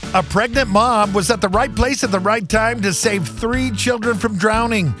A pregnant mom was at the right place at the right time to save 3 children from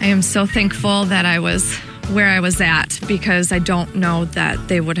drowning. I am so thankful that I was where I was at because I don't know that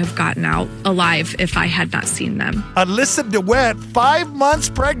they would have gotten out alive if I had not seen them. Alyssa Dewitt, 5 months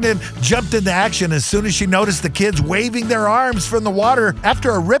pregnant, jumped into action as soon as she noticed the kids waving their arms from the water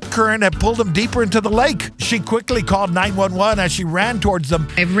after a rip current had pulled them deeper into the lake. She quickly called 911 as she ran towards them.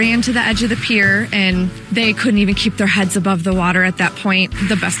 I ran to the edge of the pier and they couldn't even keep their heads above the water at that point.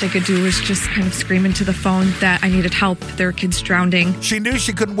 The best I could do was just kind of scream into the phone that I needed help. There were kids drowning. She knew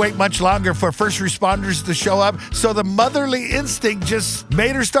she couldn't wait much longer for first responders to show up, so the motherly instinct just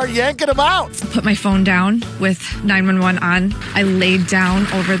made her start yanking them out. Put my phone down with 911 on. I laid down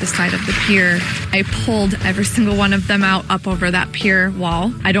over the side of the pier. I pulled every single one of them out up over that pier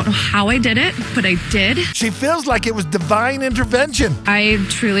wall. I don't know how I did it, but I did. She feels like it was divine intervention. I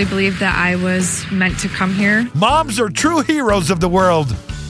truly believe that I was meant to come here. Moms are true heroes of the world.